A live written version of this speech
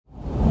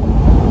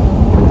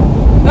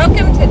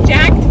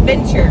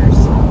Ventures.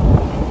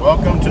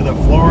 Welcome to the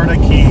Florida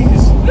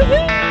Keys.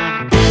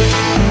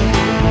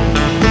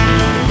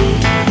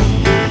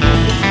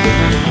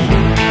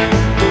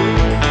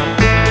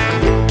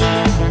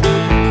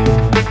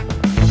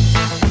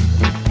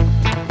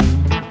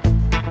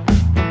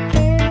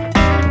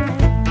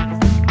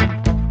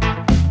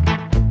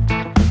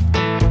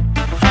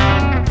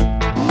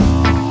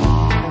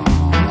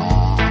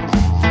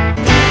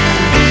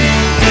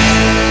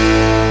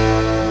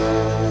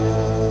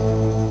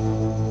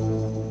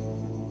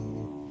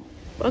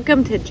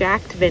 Welcome to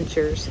JACT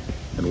Ventures.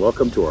 And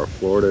welcome to our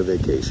Florida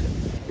vacation.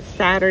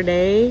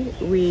 Saturday,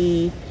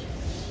 we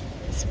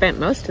spent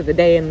most of the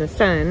day in the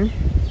sun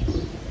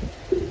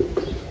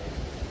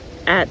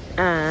at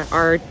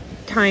our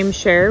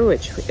timeshare,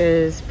 which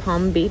is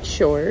Palm Beach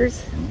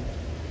Shores.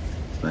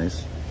 It's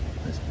nice.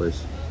 Nice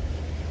place.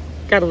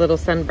 Got a little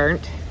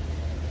sunburnt.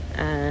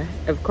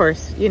 Of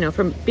course, you know,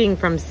 from being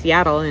from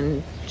Seattle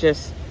and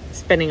just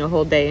spending a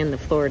whole day in the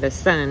Florida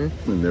sun.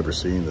 We've never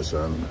seen the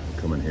sun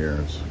coming here.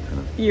 It's kind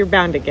of... You're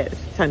bound to get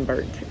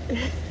sunburned.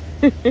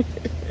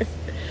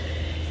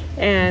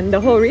 And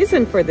the whole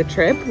reason for the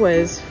trip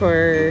was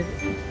for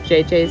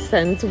JJ's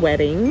son's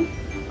wedding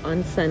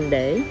on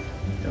Sunday.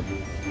 Yep.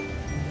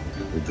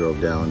 We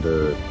drove down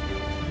to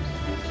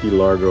Key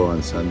Largo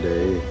on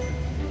Sunday,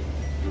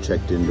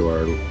 checked into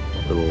our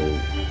little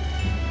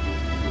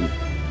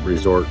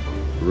resort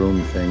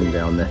room thing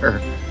down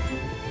there.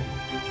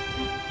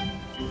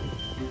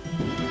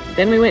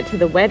 Then we went to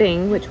the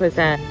wedding, which was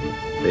at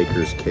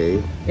Baker's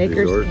Cay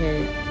Baker's Resort.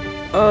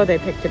 Cay. Oh, they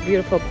picked a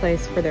beautiful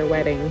place for their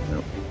wedding.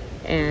 Yep.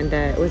 And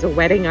it was a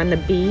wedding on the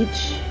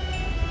beach.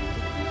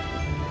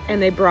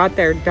 And they brought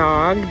their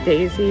dog.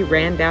 Daisy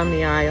ran down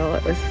the aisle.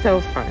 It was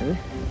so fun.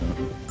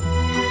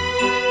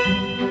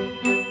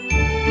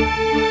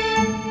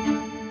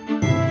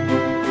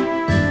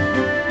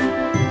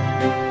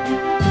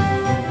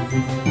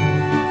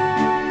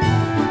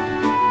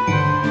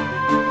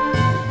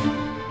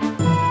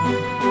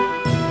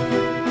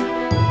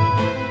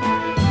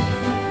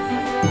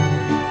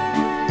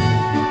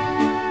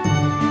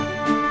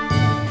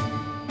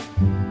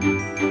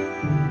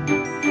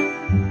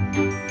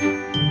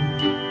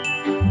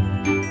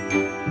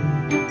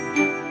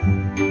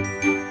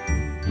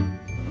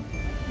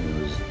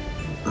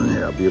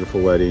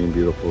 Beautiful wedding,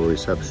 beautiful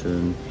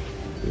reception.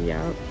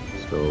 Yep.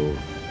 So,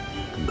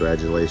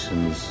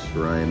 congratulations,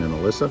 Ryan and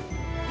Alyssa.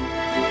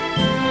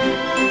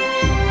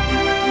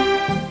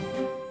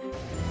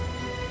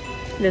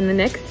 Then the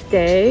next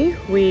day,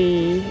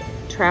 we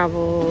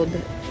traveled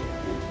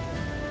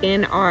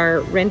in our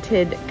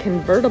rented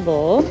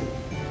convertible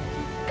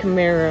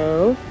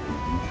Camaro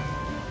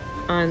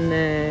on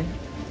the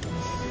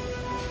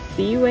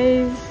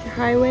Seaways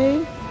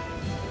Highway.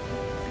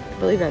 I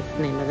believe that's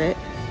the name of it.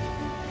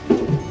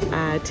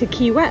 To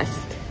Key West.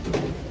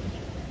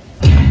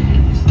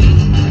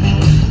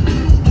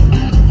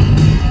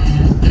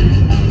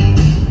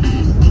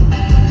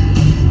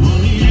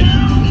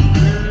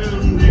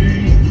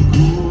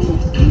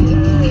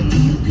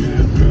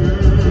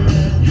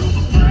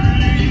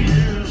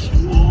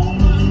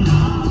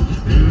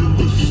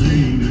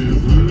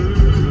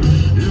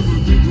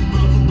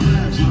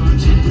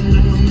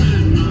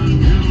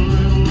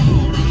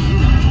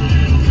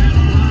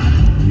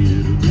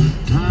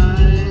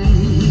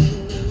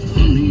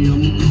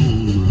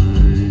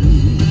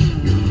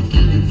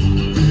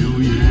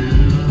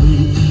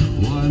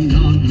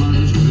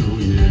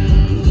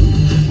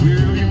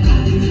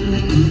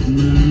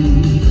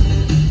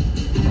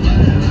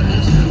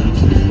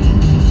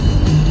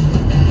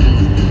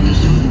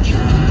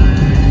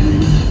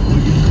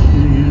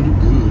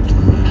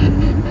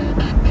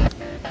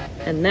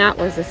 And that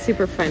was a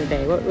super fun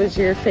day. What was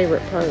your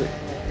favorite part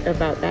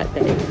about that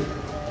day?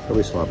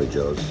 Probably Sloppy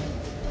Joe's.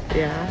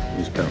 Yeah.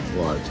 We spent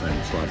a lot of time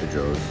at Sloppy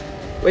Joe's.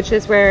 Which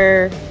is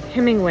where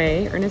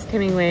Hemingway, Ernest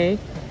Hemingway,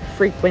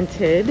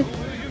 frequented.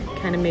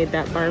 Kind of made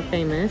that bar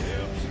famous.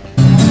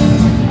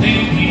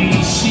 Maybe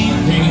she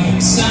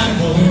thinks I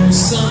know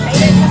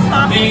something.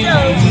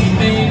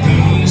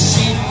 Maybe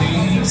she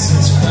thinks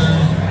it's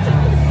fine.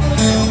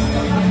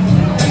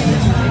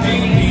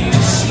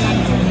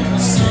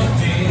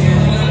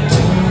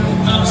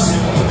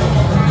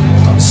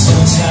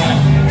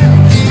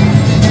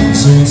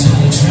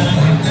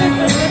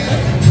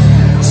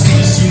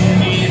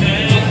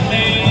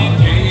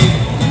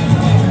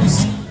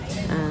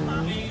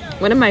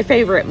 One of my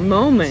favorite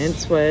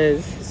moments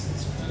was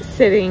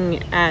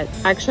sitting at,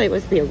 actually it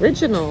was the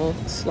original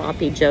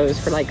Sloppy Joe's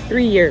for like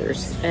 3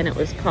 years, and it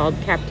was called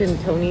Captain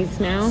Tony's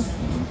now.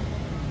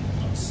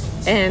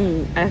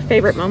 And a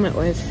favorite moment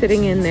was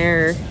sitting in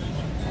there.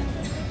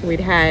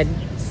 We'd had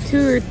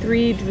 2 or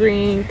 3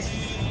 drinks,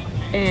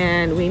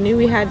 and we knew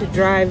we had to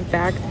drive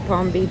back to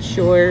Palm Beach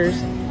Shores.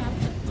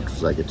 It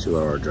was like a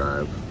 2-hour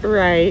drive.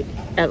 Right,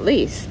 at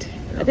least.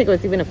 I think it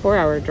was even a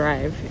 4-hour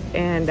drive.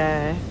 And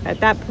at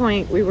that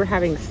point, we were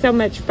having so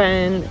much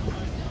fun.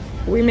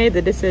 We made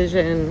the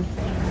decision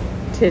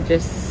to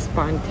just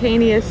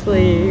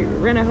spontaneously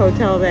rent a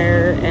hotel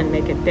there and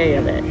make a day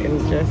of it, and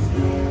just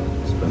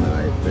spend the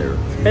night there.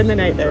 Spend the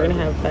night there and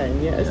have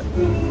fun, yes.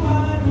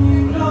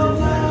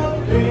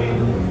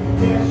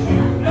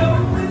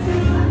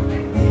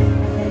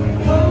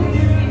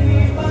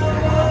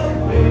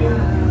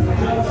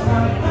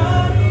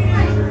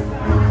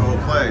 Cool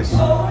place.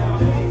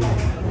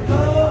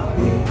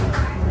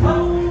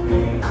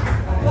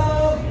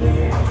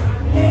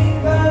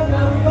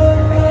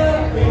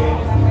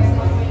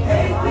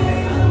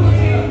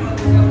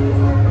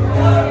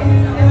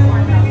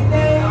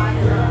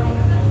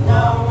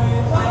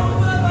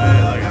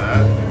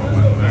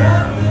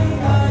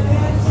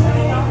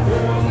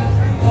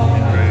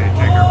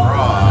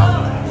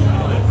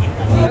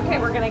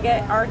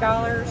 Our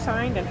dollar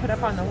signed and put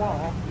up on the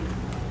wall.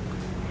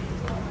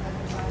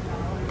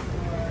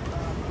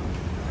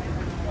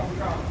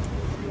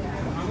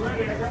 I'm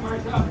ready. I got my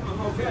stuff.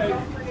 I'm okay.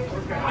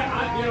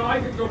 I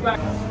can go back.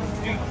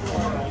 Thank you so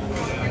much.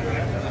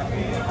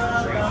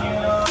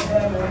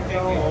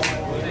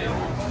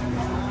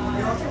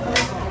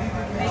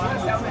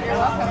 You're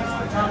welcome.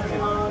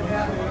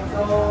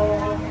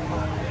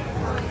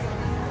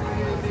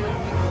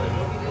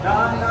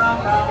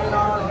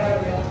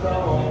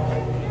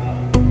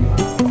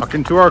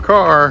 Walking to our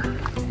car.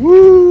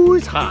 Woo,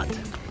 it's hot.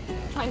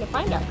 Trying to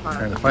find our car.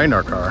 Trying to find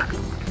our car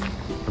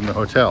from the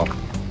hotel.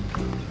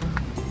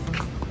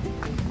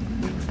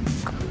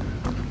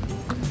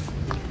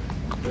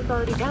 We've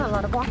already done a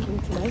lot of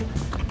walking today.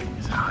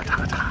 It's hot,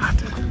 hot,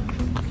 hot.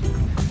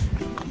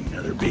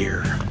 Another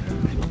beer.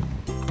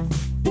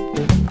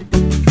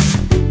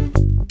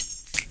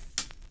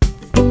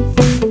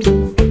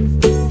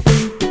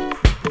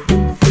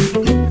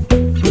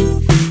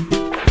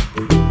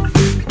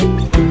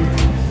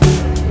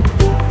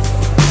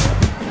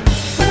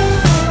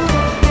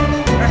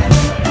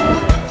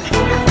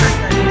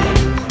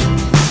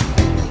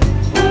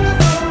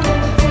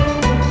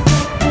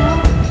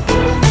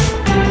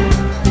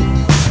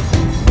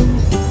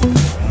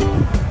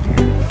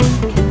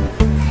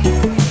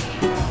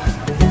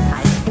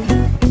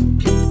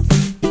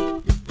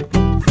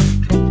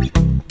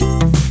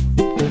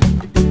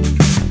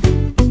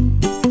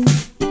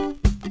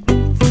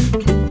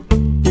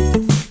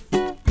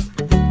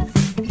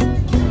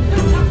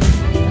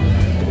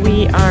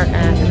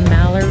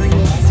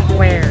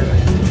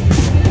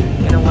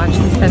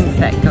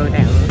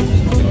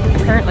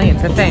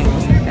 It's a thing.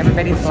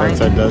 Everybody's lined up.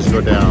 Sunset does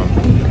go down.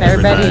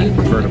 Everybody,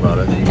 I've heard about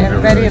it.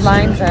 Everybody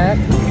lines up.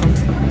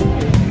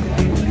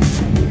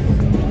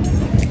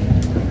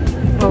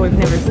 Well, we've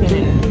never seen it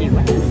in Key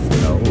West.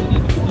 No.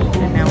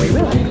 And now we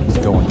will. It's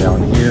going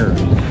down here,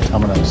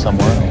 coming up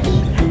somewhere else.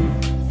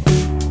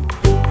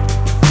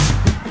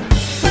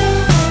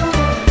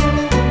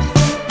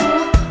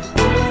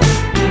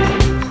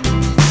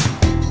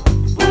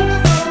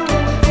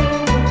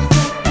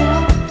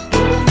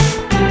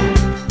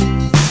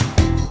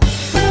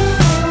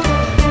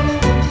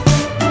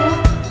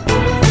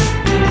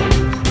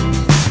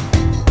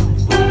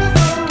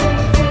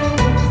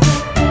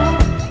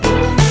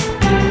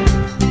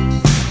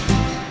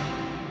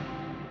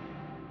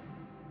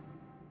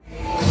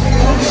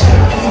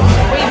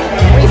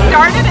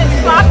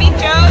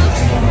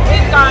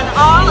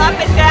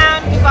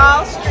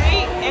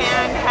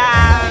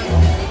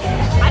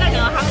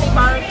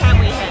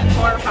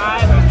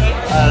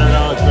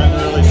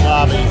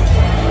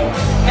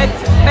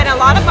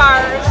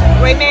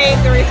 We made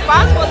the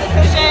responsible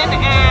decision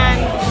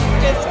and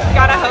just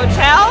got a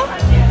hotel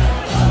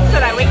so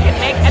that we can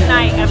make a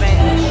night of it.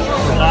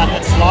 We're not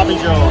at Sloppy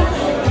Joe.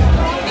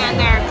 And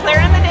they're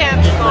clearing the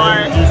dance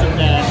floor. Do some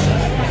dancing.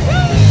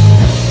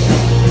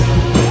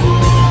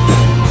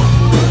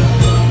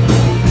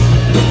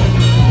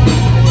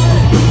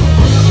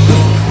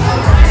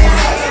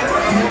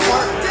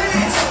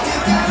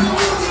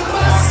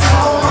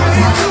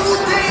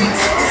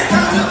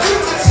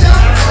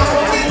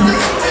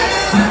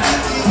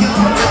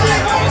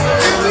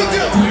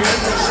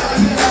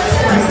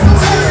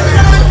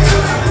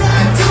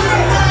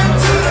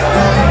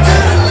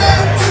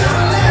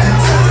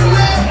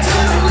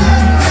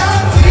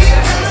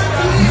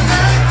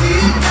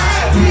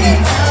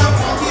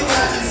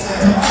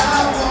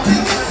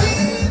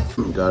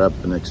 Got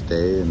up the next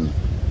day and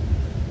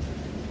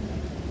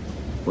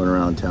went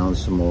around town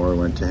some more.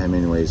 Went to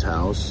Hemingway's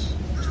house,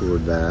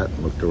 toured that,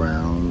 looked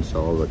around,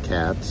 saw the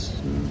cats.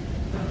 And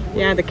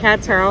yeah, the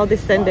cats are all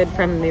descended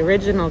from the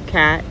original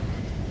cat,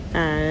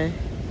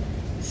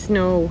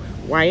 Snow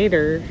White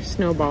or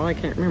Snowball. I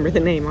can't remember the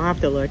name. I'll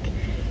have to look.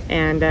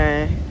 And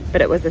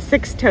but it was a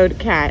 6-toed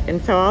cat, and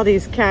so all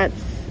these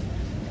cats,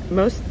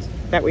 most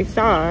that we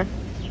saw,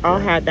 all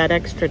had that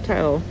extra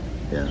toe.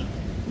 Yeah.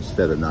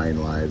 Instead of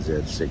 9 lives, they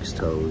had 6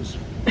 toes.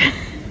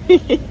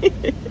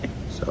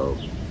 So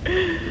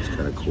it's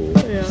kind of cool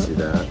to see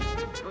that.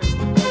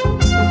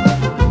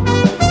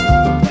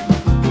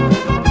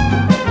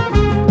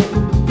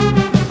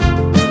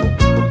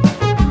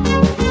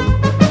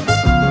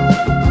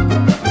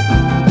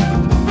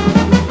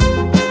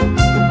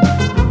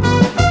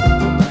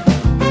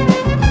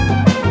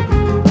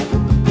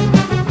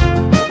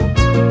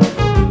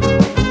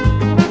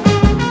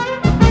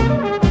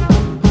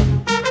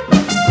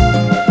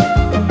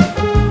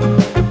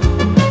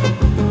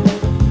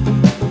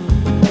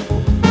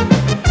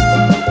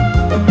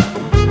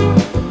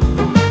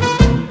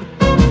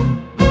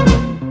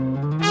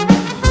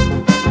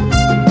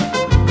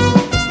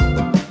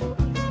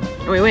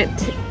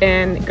 went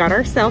and got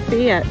our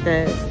selfie at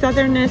the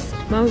southernest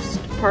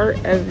most part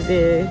of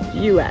the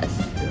U.S.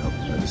 Yeah, I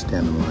had to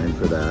stand in line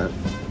for that,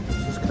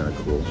 which is kind of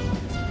cool.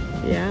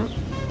 Yeah.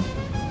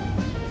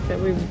 So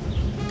we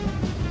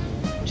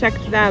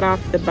checked that off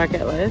the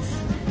bucket list.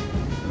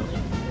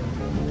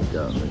 And we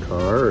got in the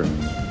car and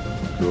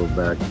drove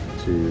back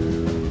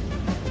to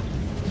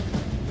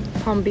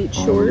Palm Beach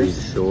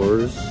Shores.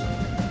 And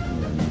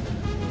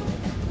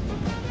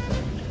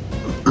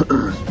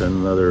spent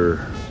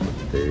another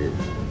day,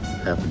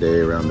 half a day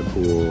around the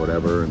pool,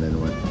 whatever, and then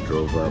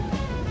drove up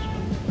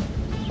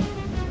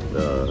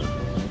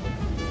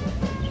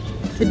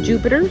to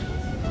Jupiter,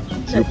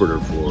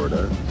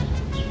 Florida.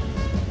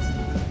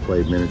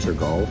 Played miniature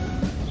golf,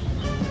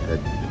 had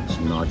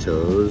some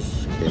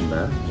nachos, came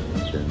back,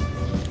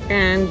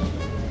 and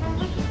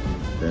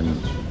then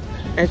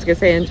I was gonna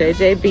say, and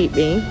JJ beat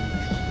me,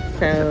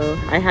 so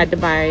I had to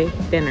buy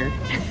dinner.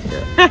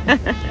 yeah.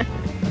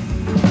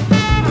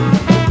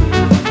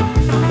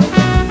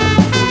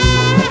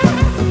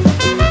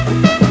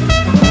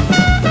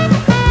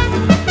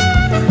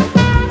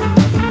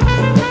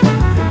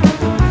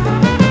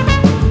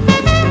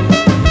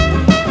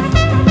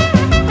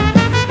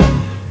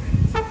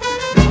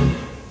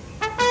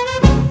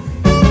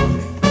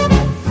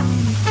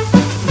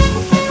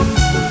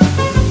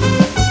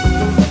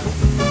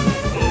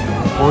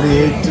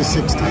 48 to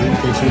 60, in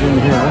case you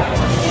didn't hear.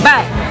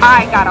 But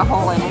I got a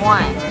hole in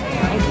one.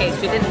 In case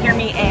you didn't hear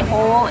me, a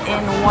hole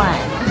in one.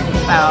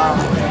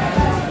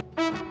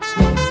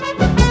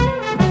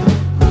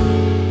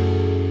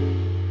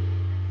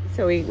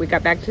 So we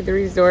got back to the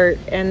resort,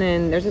 and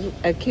then there's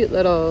a cute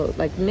little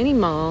like mini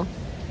mall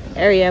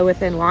area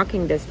within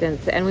walking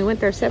distance, and we went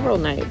there several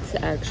nights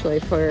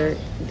actually for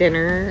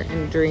dinner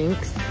and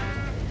drinks.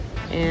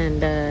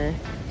 And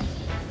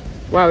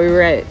while we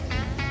were at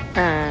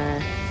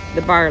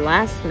the bar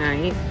last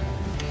night,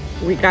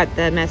 we got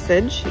the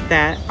message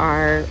that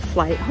our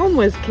flight home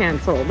was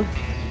canceled.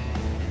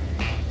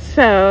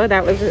 So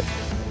that was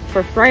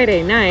for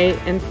Friday night,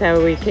 and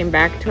so we came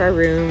back to our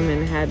room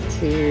and had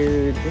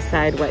to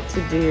decide what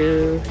to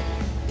do.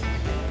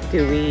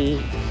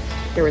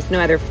 There was no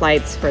other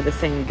flights for the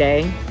same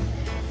day,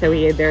 so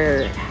we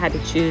either had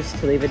to choose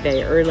to leave a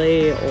day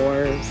early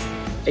or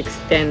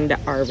extend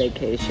our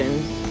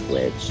vacation,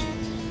 which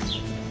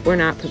we're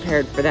not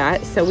prepared for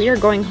that. So we are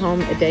going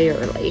home a day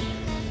early.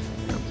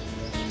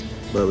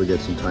 But we get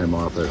some time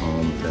off at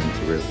home then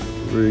to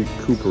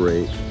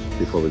recuperate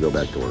before we go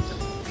back to work.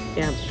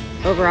 Yeah,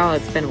 overall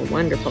it's been a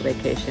wonderful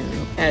vacation.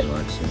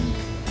 Relaxing.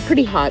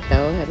 Pretty hot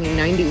though. I mean,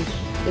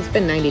 it's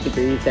been 90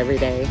 degrees every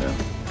day, Yeah.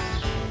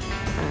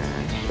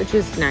 Which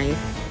is nice.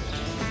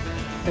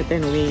 But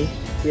then we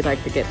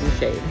like to get in the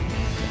shade.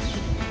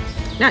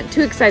 Not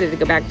too excited to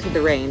go back to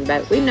the rain,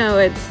 but we know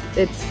it's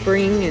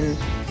spring and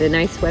the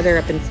nice weather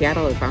up in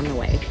Seattle is on the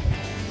way.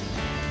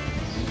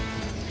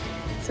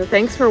 So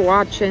thanks for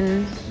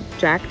watching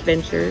JACT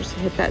Ventures.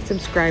 Hit that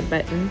subscribe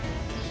button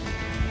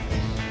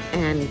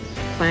and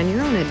plan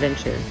your own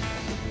adventure.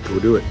 Go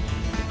do it.